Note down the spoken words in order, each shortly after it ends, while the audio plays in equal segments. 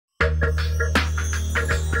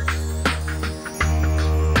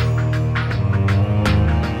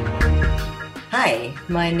Hi,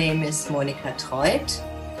 my name is Monika Treut.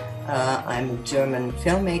 I'm a German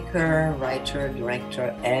filmmaker, writer,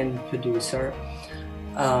 director, and producer.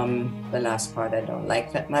 The last part I don't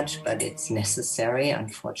like that much, but it's necessary,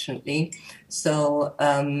 unfortunately. So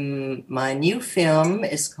my new film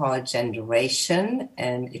is called Generation,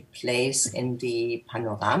 and it plays in the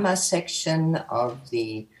Panorama section of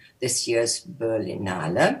this year's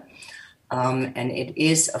Berlinale. And it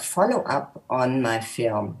is a follow-up on my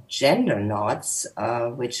film Gendernauts,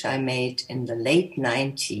 which I made in the late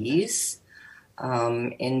 90s.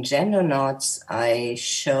 In Gendernauts, I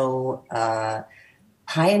show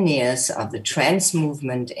pioneers of the trans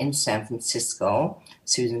movement in San Francisco: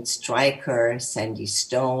 Susan Stryker, Sandy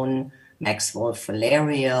Stone, Max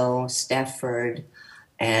Wolf-Valerio, Stafford,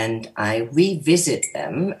 and I revisit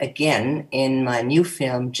them again in my new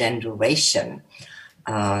film Generation.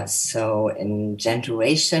 So in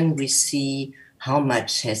Generation, we see how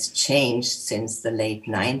much has changed since the late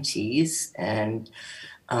 90s, and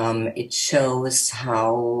it shows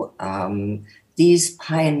how these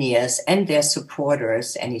pioneers and their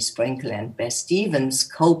supporters, Annie Sprinkle and Bess Stevens,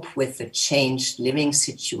 cope with the changed living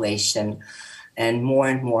situation and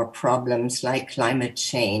more problems like climate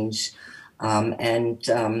change,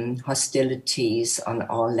 and hostilities on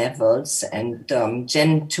all levels, and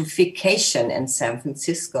gentrification in San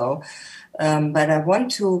Francisco. But I want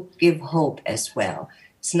to give hope as well.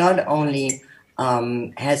 It's not only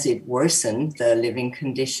has it worsened the living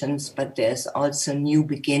conditions, but there's also new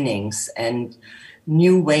beginnings and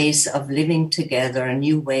new ways of living together,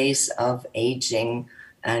 new ways of aging.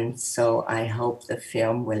 And so I hope the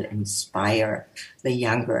film will inspire the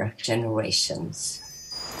younger generations.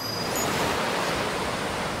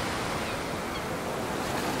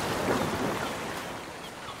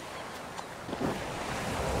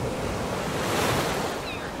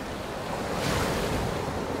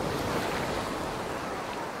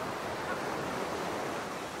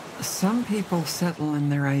 Some people settle in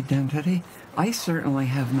their identity. I certainly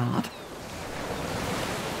have not.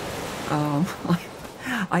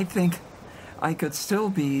 I think I could still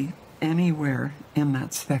be anywhere in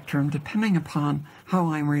that spectrum, depending upon how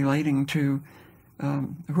I'm relating to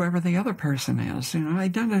whoever the other person is. You know,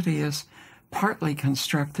 identity is partly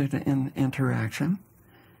constructed in interaction.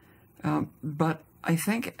 But I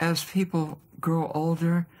think as people grow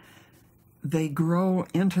older, they grow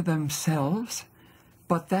into themselves.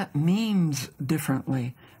 But that means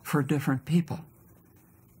differently for different people.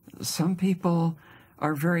 Some people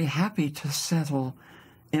are very happy to settle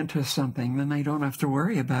into something, then they don't have to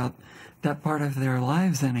worry about that part of their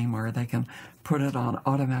lives anymore. They can put it on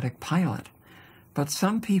automatic pilot. But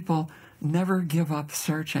some people never give up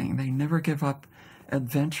searching. They never give up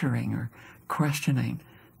adventuring or questioning.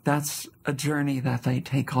 That's a journey that they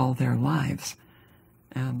take all their lives.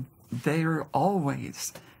 And they're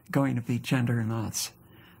always going to be gendernauts.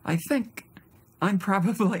 I think I'm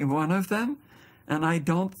probably one of them, and I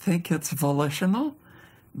don't think it's volitional,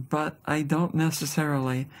 but I don't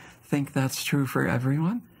necessarily think that's true for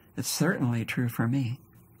everyone. It's certainly true for me.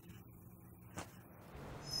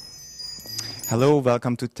 Hello,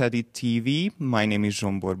 welcome to Teddy TV. My name is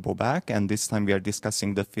Zsombor Bobák, and this time we are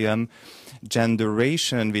discussing the film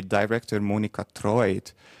Generation with director Monika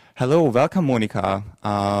Treut. Hello, welcome Monika.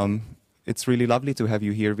 It's really lovely to have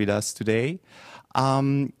you here with us today.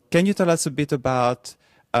 Can you tell us a bit about,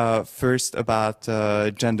 first about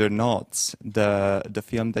Gendernauts, the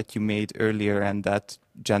film that you made earlier and that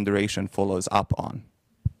Generation follows up on?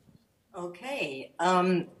 Okay.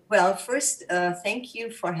 Well, first, thank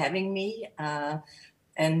you for having me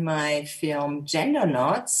and my film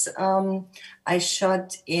Gendernauts. I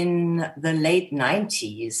shot in the late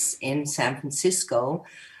 90s in San Francisco.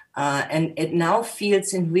 And it now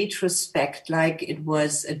feels in retrospect like it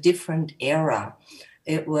was a different era.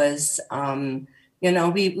 It was, you know,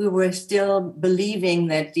 we were still believing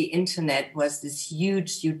that the internet was this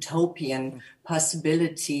huge utopian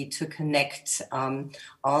possibility to connect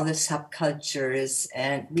all the subcultures.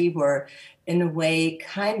 And we were, in a way,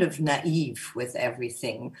 kind of naive with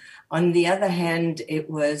everything. On the other hand, it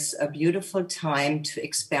was a beautiful time to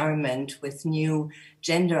experiment with new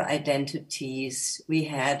gender identities. We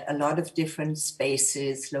had a lot of different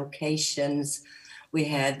spaces, locations. We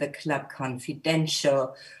had the Club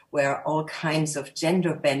Confidential, where all kinds of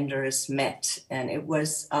gender benders met. And it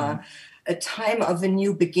was a time of a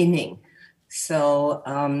new beginning. So,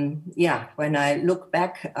 yeah, when I look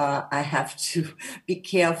back, I have to be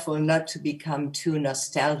careful not to become too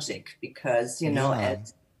nostalgic because, you know,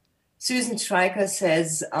 as Susan Stryker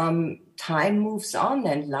says, time moves on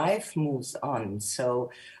and life moves on. So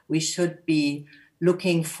we should be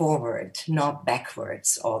looking forward, not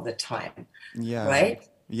backwards all the time, Yeah. right?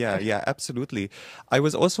 Yeah, absolutely. I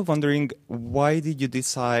was also wondering, why did you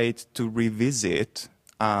decide to revisit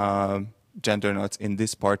Gendernauts in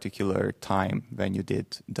this particular time when you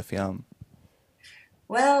did the film?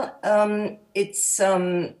 Well,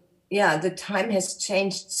 yeah, the time has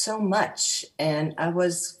changed so much, and I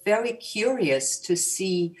was very curious to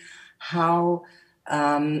see how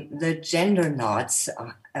the Gendernauts,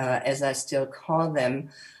 as I still call them,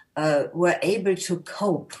 were able to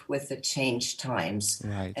cope with the changed times,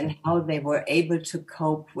 Right. and how they were able to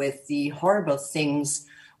cope with the horrible things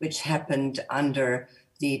which happened under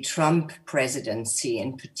the Trump presidency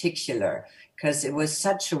in particular, because it was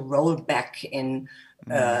such a rollback in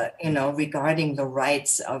regarding the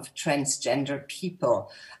rights of transgender people.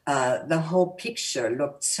 The whole picture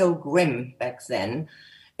looked so grim back then.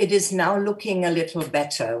 It is now looking a little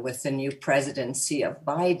better with the new presidency of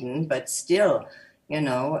Biden, but still,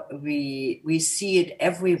 we see it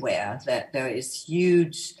everywhere, that there is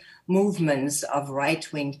huge movements of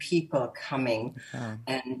right-wing people coming.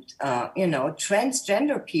 And,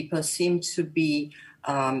 transgender people seem to be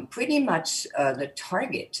pretty much the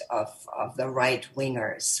target of the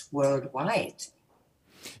right-wingers worldwide.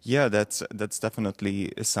 Yeah, that's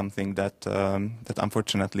definitely something that that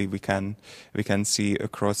unfortunately we can see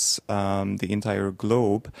across the entire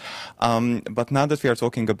globe. But now that we are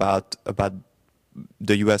talking about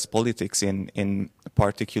the U.S. politics in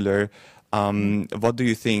particular, what do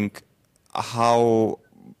you think? How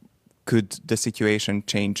could the situation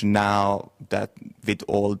change now that with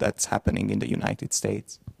all that's happening in the United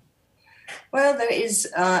States? Well, there is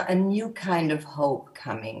a new kind of hope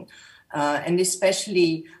coming, and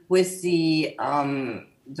especially with the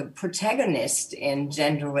protagonist in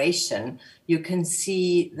Generation, you can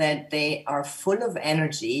see that they are full of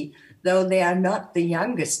energy, though they are not the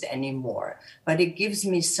youngest anymore. But it gives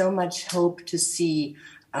me so much hope to see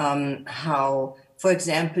how, for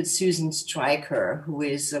example, Susan Stryker, who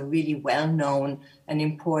is a really well-known and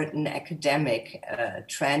important academic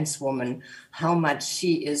trans woman, how much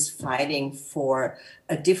she is fighting for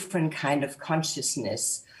a different kind of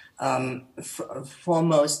consciousness,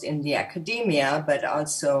 foremost in the academia, but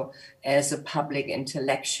also as a public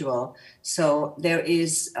intellectual. So there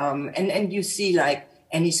is, and you see like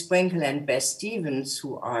Annie Sprinkle and Bess Stevens,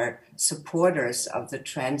 who are supporters of the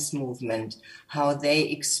trans movement, how they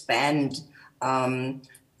expand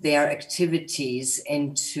their activities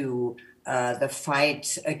into the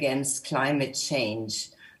fight against climate change.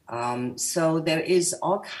 So there is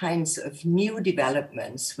all kinds of new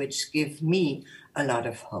developments which give me a lot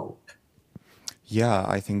of hope. Yeah,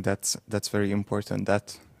 I think that's very important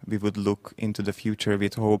that we would look into the future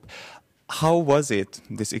with hope. How was it,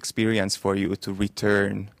 this experience for you to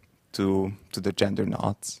return to the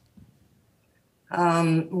Gendernauts?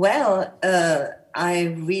 Well, I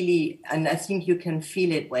really, and I think you can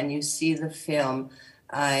feel it when you see the film,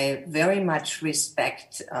 I very much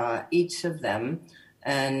respect each of them,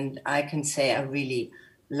 and I can say I really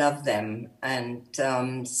love them. And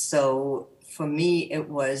so for me, it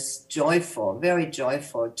was joyful, very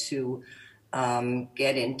joyful to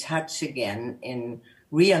get in touch again in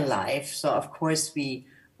real life. So of course we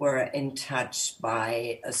were in touch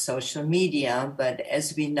by social media, but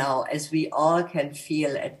as we know, as we all can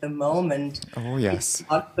feel at the moment, Oh, yes. It's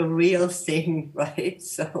not the real thing, right?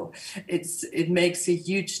 So it makes a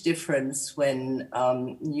huge difference when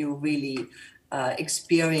you really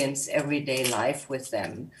experience everyday life with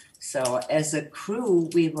them. So as a crew,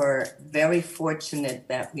 we were very fortunate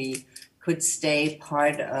that we could stay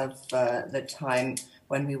part of the time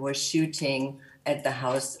when we were shooting at the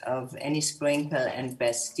house of Annie Sprinkle and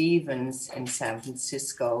Bess Stevens in San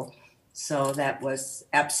Francisco. So that was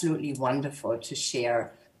absolutely wonderful to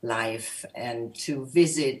share life and to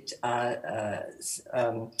visit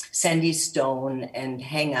Sandy Stone and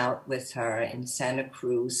hang out with her in Santa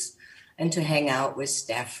Cruz and to hang out with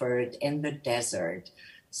Stafford in the desert.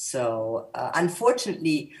 So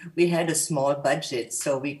unfortunately, we had a small budget,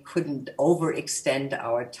 so we couldn't overextend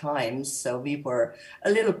our time. So we were a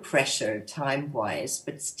little pressured time-wise,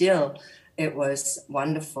 but still it was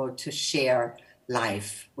wonderful to share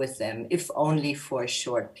life with them, if only for a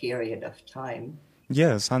short period of time.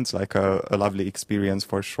 Yeah, sounds like a lovely experience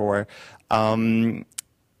for sure.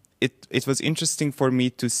 It was interesting for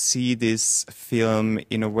me to see this film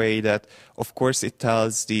in a way that, of course, it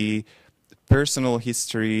tells the personal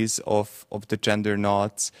histories of the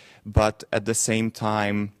Gendernauts, but at the same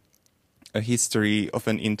time, a history of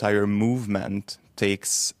an entire movement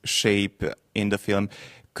takes shape in the film.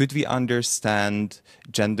 Could we understand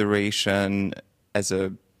Generation as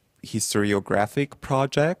a historiographic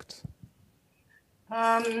project?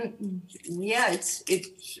 Yeah,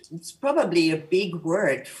 it's probably a big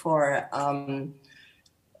word for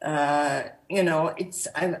you know.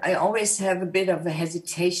 I always have a bit of a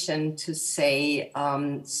hesitation to say.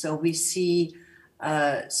 So we see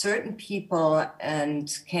certain people,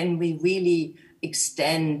 and can we really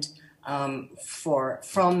extend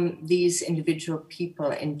from these individual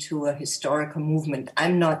people into a historical movement?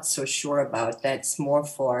 I'm not so sure about that. It's more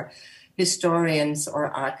for historians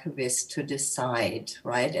or archivists to decide,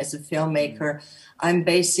 right? As a filmmaker, I'm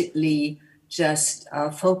basically just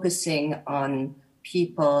focusing on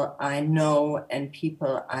people I know and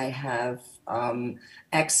people I have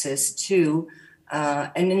access to.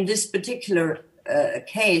 And in this particular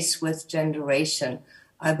case with Genderation,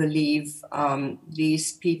 I believe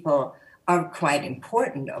these people are quite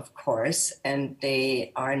important, of course, and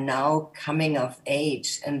they are now coming of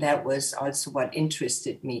age. And that was also what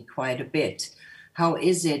interested me quite a bit. How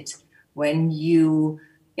is it when you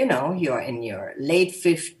know, you're in your late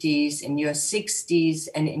 50s, in your 60s,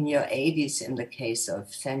 and in your 80s, in the case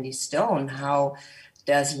of Sandy Stone? How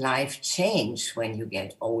does life change when you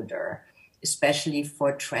get older, especially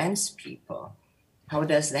for trans people? How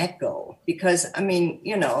does that go? Because I mean,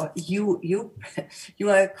 you know, you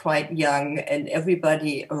are quite young, and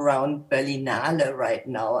everybody around Berlinale right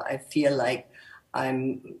now, I feel like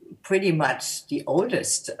I'm pretty much the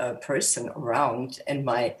oldest person around, and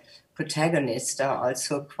my protagonists are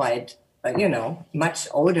also quite, you know, much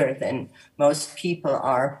older than most people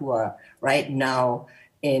are who are right now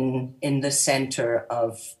in the center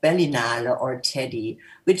of Berlinale or Teddy,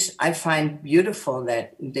 which I find beautiful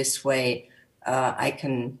that this way I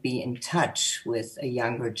can be in touch with a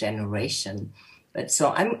younger generation. But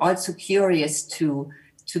so I'm also curious to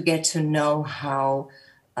get to know how,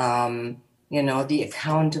 you know, the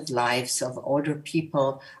account of lives of older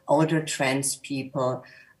people, older trans people,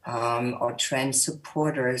 or trans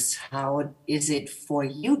supporters. How is it for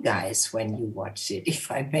you guys when you watch it,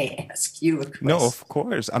 if I may ask you a question? No, of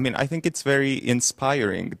course. I mean, I think it's very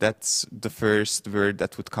inspiring. That's the first word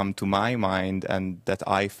that would come to my mind and that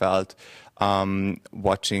I felt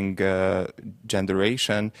watching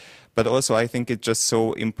Genderation. But also, I think it's just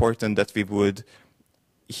so important that we would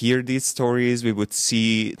hear these stories, we would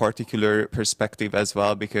see particular perspective as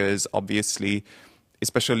well, because obviously,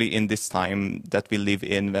 especially in this time that we live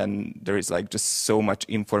in, when there is like just so much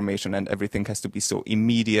information and everything has to be so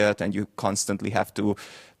immediate, and you constantly have to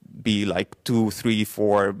be like 2, 3,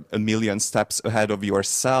 4, a million steps ahead of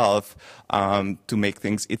yourself to make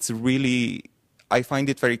things. It's really, I find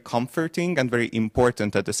it very comforting and very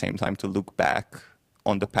important at the same time to look back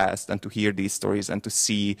on the past and to hear these stories and to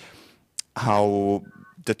see how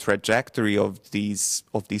the trajectory of these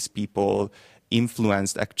people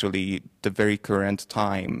influenced actually the very current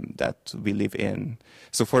time that we live in.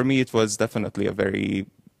 So for me, it was definitely a very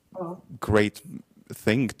great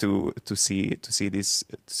thing to see this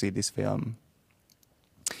film.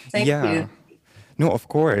 Thank you. No, of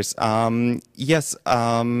course. Yes.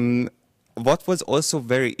 What was also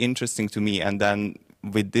very interesting to me, and then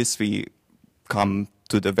with this we come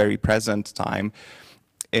to the very present time,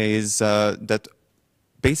 is that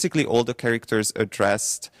basically all the characters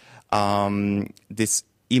addressed this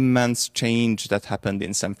immense change that happened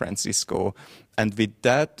in San Francisco. And with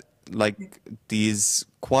that, like these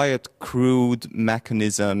quite crude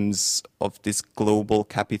mechanisms of this global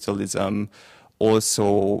capitalism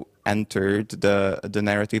also entered the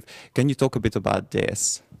narrative. Can you talk a bit about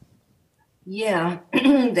this? Yeah,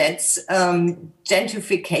 that's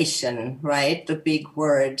gentrification, right? The big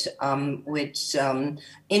word, which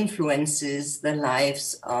influences the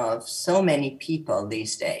lives of so many people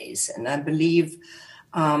these days. And I believe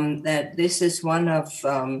that this is one of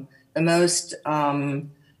the most,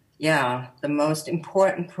 the most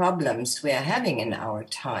important problems we are having in our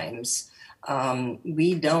times.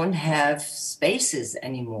 We don't have spaces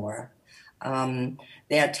anymore.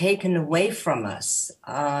 They are taken away from us.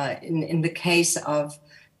 In the case of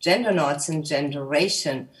Gendernauts and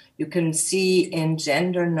Genderation, you can see in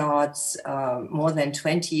Gendernauts more than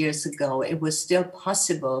 20 years ago, it was still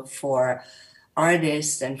possible for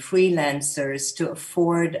artists and freelancers to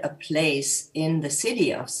afford a place in the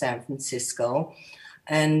city of San Francisco.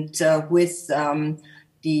 And with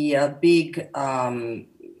the big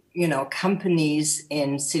companies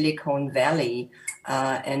in Silicon Valley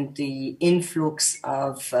and the influx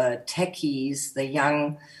of techies, the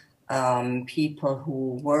young people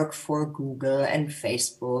who work for Google and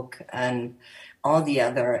Facebook and all the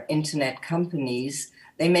other internet companies,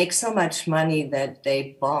 they make so much money that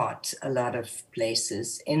they bought a lot of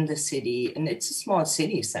places in the city. And it's a small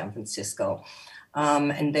city, San Francisco.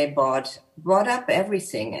 and they bought up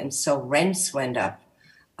everything, and so rents went up.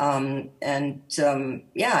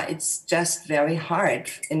 Yeah, it's just very hard,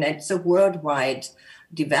 and it's a worldwide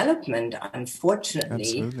development,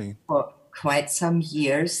 unfortunately, Absolutely. for quite some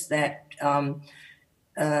years, that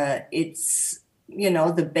it's,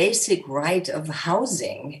 the basic right of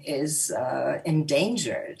housing is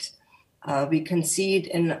endangered. We can see it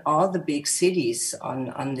in all the big cities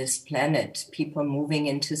on this planet, people moving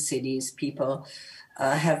into cities, people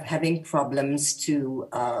having problems to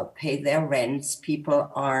pay their rents.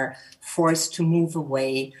 People are forced to move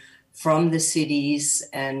away from the cities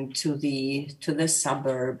and to the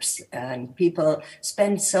suburbs, and people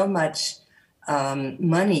spend so much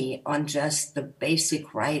money on just the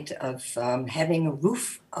basic right of having a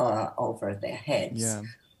roof over their heads. Yeah.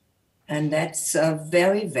 And that's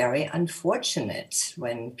very, very unfortunate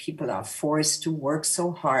when people are forced to work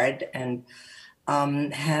so hard and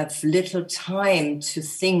have little time to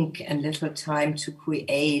think and little time to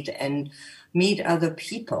create and meet other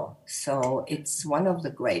people. So it's one of the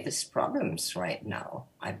greatest problems right now,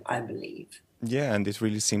 I believe. Yeah, and it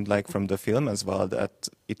really seemed like from the film as well that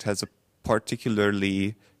it has a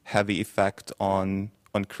particularly heavy effect on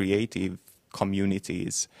creative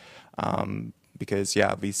communities. Because,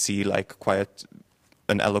 yeah, we see like quite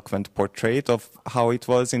an eloquent portrait of how it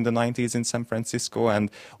was in the 90s in San Francisco, and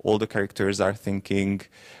all the characters are thinking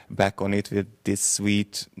back on it with this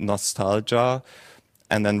sweet nostalgia.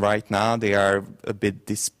 And then right now they are a bit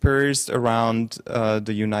dispersed around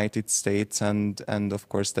the United States, and of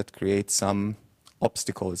course that creates some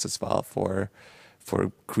obstacles as well for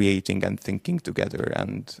creating and thinking together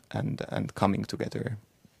and coming together.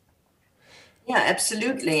 Yeah,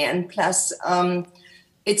 absolutely. And plus,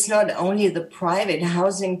 it's not only the private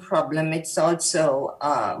housing problem, it's also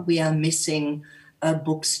we are missing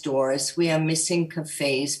bookstores, we are missing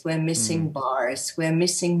cafes, we're missing bars, we're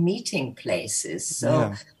missing meeting places.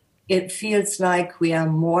 So it feels like we are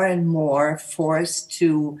more and more forced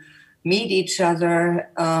to meet each other,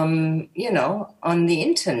 on the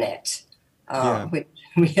internet, which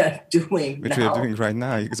we are doing Which now. we are doing right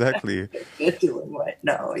now, exactly. We're doing right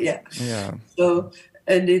now, yeah. Yeah. So,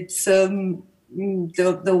 and it's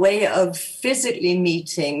the way of physically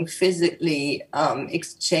meeting, physically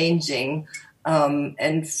exchanging,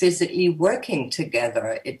 and physically working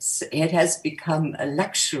together. It has become a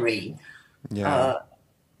luxury. Yeah.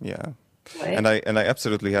 Yeah. Right? And I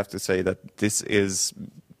absolutely have to say that this is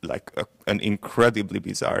like an incredibly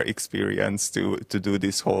bizarre experience to do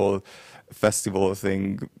this whole festival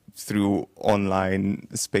thing through online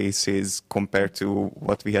spaces compared to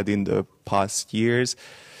what we had in the past years.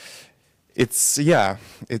 It's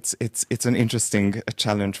an interesting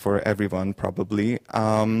challenge for everyone, probably.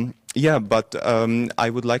 But I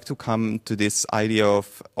would like to come to this idea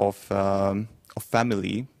of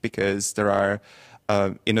family, because there are,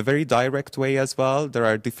 in a very direct way as well, there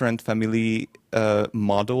are different family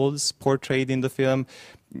models portrayed in the film.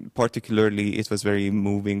 Particularly, it was very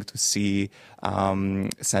moving to see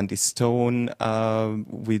Sandy Stone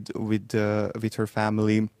with her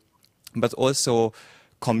family, but also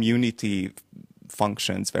community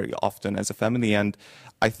functions very often as a family. And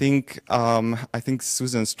I think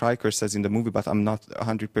Susan Stryker says in the movie, but I'm not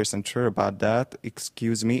 100% sure about that.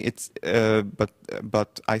 Excuse me. It's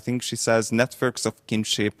but I think she says networks of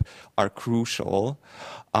kinship are crucial.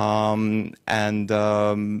 And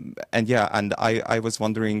I was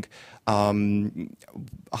wondering,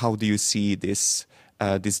 how do you see this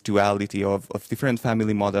this duality of different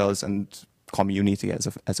family models and community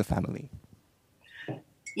as a family?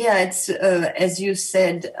 Yeah, it's as you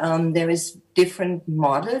said, there is different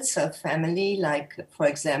models of family. Like, for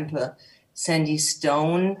example, Sandy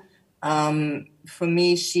Stone. For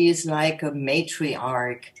me, she is like a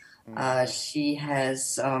matriarch. She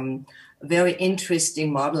has a very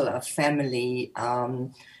interesting model of family.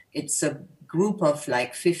 It's a group of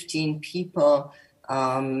like 15 people,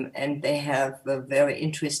 and they have very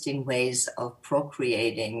interesting ways of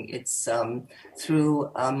procreating. It's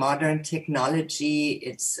through modern technology,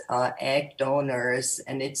 it's egg donors,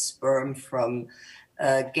 and it's sperm from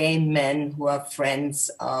gay men who are friends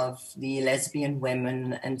of the lesbian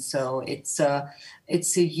women. And so it's a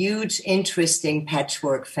huge, interesting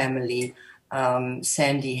patchwork family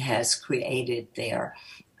Sandy has created there.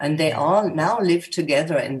 And they all now live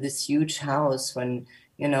together in this huge house. When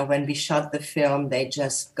we shot the film, they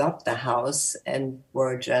just got the house and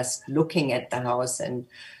were just looking at the house and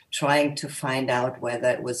trying to find out whether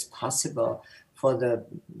it was possible for the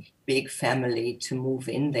big family to move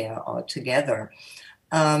in there all together.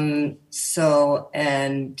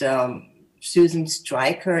 Susan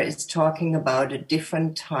Stryker is talking about a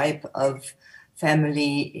different type of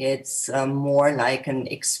family. It's more like an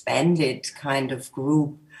expanded kind of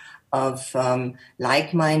group of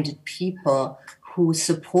like-minded people who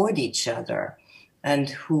support each other and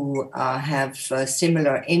who have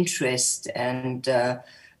similar interests and,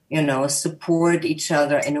 support each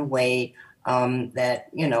other in a way that,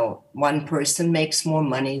 one person makes more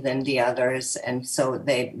money than the others. And so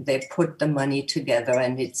they put the money together.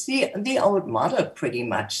 And it's the old model pretty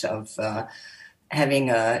much of having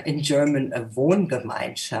in German, a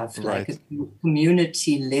Wohngemeinschaft, Right. like a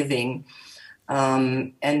community living.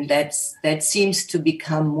 And that seems to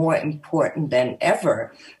become more important than ever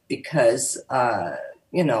because,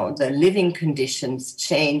 the living conditions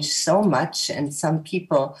change so much. And some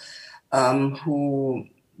people who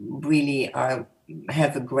really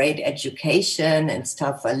have a great education and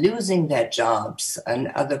stuff are losing their jobs. And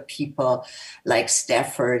other people like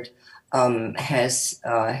Stafford has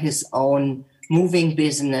his own moving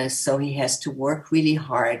business. So he has to work really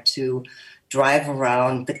hard to drive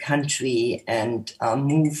around the country and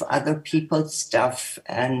move other people's stuff.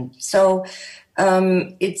 And so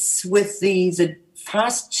it's with the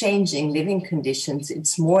fast changing living conditions,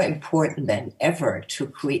 it's more important than ever to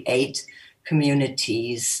create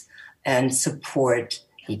communities and support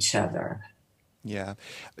each other. Yeah.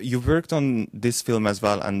 You worked on this film as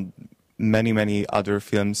well and many, many other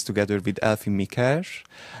films together with Elfie Mikesh.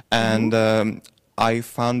 And I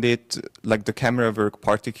found it, like the camera work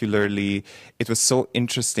particularly, it was so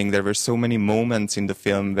interesting. There were so many moments in the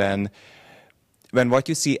film when what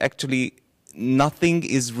you see actually nothing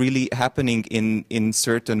is really happening in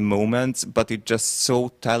certain moments, but it just so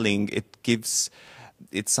telling.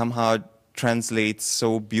 It somehow translates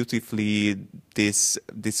so beautifully this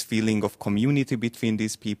feeling of community between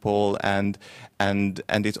these people, and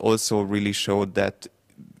it also really showed that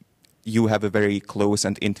you have a very close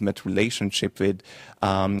and intimate relationship with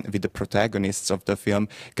the protagonists of the film.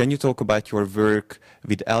 Can you talk about your work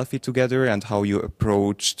with Elfie together and how you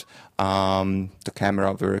approached the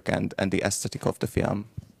camera work and the aesthetic of the film?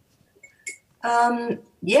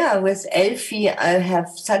 Yeah, with Elfie, I have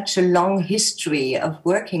such a long history of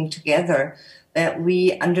working together that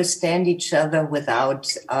we understand each other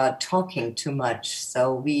without talking too much.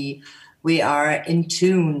 So we are in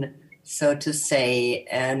tune, so to say,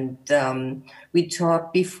 and we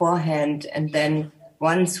talk beforehand, and then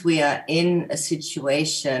once we are in a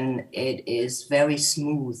situation, it is very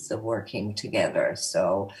smooth, the working together.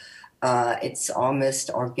 So it's almost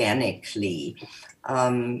organically.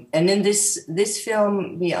 And in this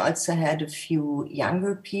film, we also had a few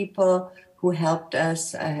younger people who helped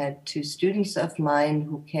us. I had two students of mine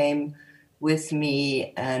who came with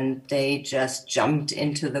me, and they just jumped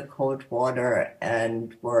into the cold water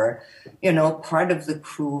and were, part of the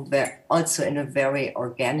crew, also in a very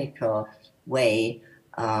organical way.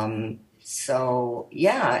 So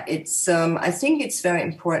yeah, it's I think it's very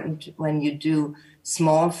important when you do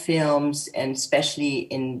small films, and especially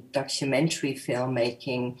in documentary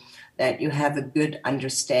filmmaking, that you have a good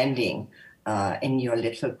understanding in your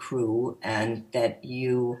little crew, and that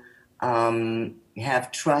you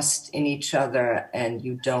have trust in each other, and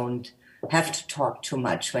you don't have to talk too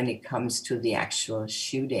much when it comes to the actual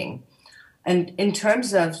shooting. And in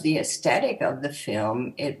terms of the aesthetic of the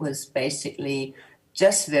film, it was basically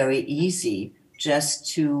just very easy just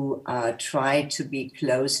to try to be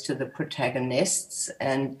close to the protagonists.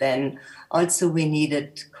 And then also we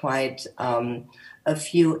needed quite a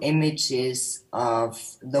few images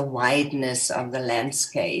of the wideness of the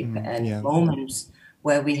landscape and moments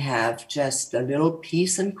where we have just a little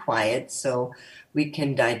peace and quiet, so we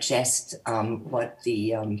can digest what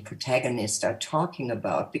the protagonists are talking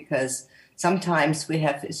about. Because sometimes we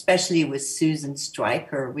have, especially with Susan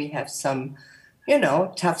Stryker, we have some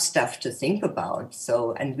tough stuff to think about.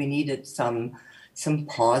 So, and we needed some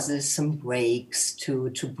pauses, some breaks to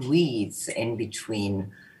breathe in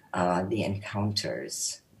between the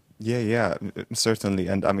encounters. Yeah, certainly.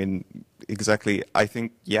 And I mean, exactly. I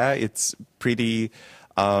think, it's pretty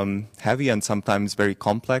heavy and sometimes very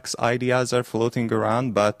complex ideas are floating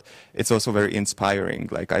around, but it's also very inspiring.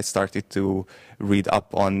 Like I started to read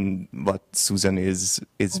up on what Susan is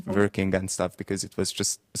working and stuff, because it was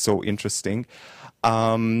just so interesting.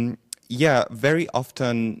 Very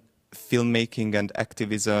often filmmaking and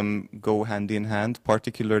activism go hand in hand,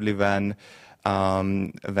 particularly when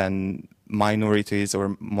minorities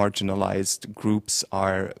or marginalized groups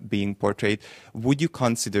are being portrayed. Would you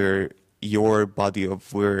consider your body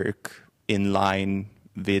of work in line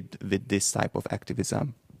with this type of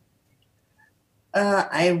activism?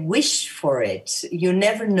 I wish for it. You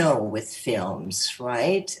never know with films,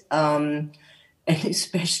 right? And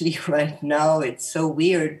especially right now, it's so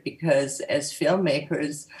weird because as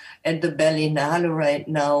filmmakers at the Berlinale right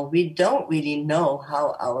now, we don't really know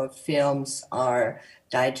how our films are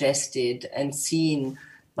digested and seen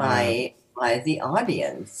Yeah. by the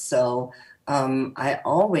audience. So I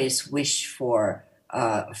always wish for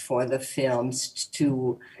the films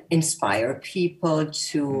to inspire people,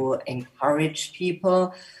 to encourage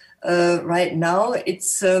people. Right now,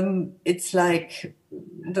 it's like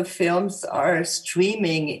the films are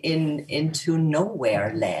streaming into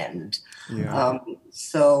nowhere land. Yeah.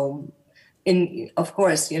 So, of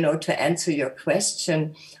course, to answer your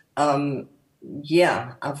question,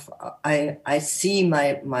 yeah, I see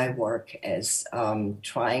my work as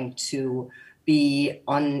trying to be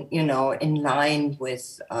in line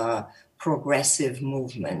with progressive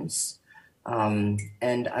movements,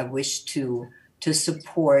 and I wish to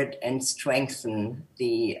support and strengthen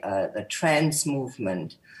the trans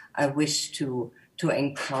movement. I wish to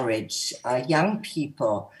encourage young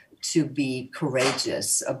people to be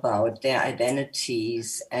courageous about their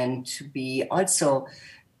identities and to be also,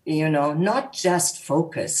 not just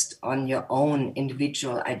focused on your own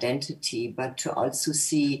individual identity, but to also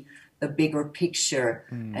see the bigger picture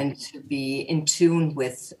and to be in tune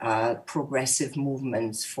with progressive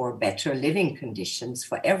movements for better living conditions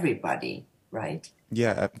for everybody, right?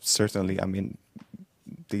 Yeah, certainly. I mean,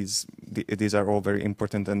 these are all very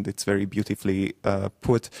important, and it's very beautifully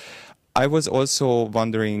put. I was also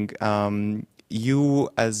wondering, you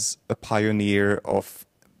as a pioneer of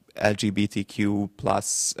LGBTQ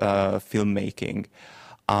plus filmmaking,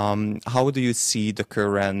 how do you see the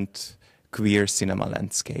current queer cinema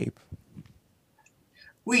landscape?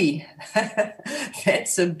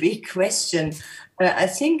 That's a big question. I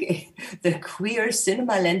think the queer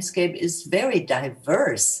cinema landscape is very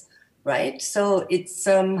diverse, right? So it's,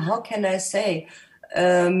 how can I say,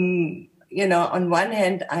 on one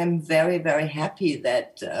hand, I'm very, very happy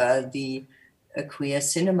that the queer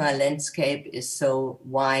cinema landscape is so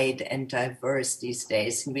wide and diverse these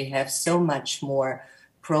days. And we have so much more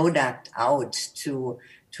product out to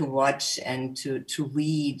watch and to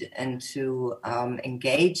read and to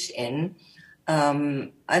engage in.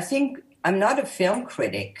 I think I'm not a film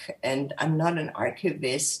critic and I'm not an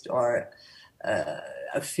archivist or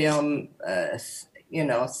a film,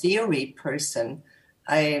 theory person.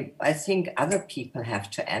 I think other people have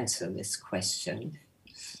to answer this question.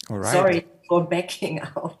 All right. Sorry for backing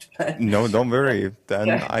out. But no, don't worry. Then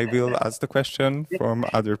yeah. I will ask the question from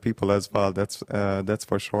other people as well. That's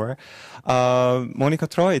for sure. Monika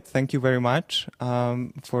Treut, thank you very much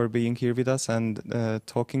for being here with us and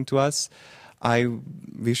talking to us. I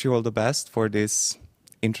wish you all the best for this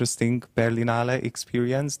interesting Berlinale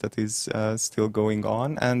experience that is still going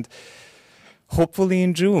on. And hopefully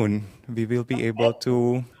in June, we will be able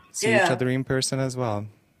to see each other in person as well.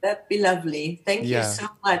 That'd be lovely. Thank you so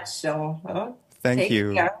much. So, Thank you.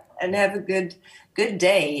 Take care and have a good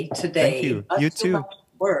day today. Thank you. Not You too too. much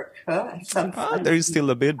work, huh? Some fun. There is still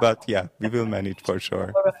a bit, but yeah, we will manage for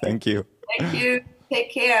sure. Right. Thank you. Thank you.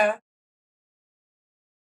 Take care.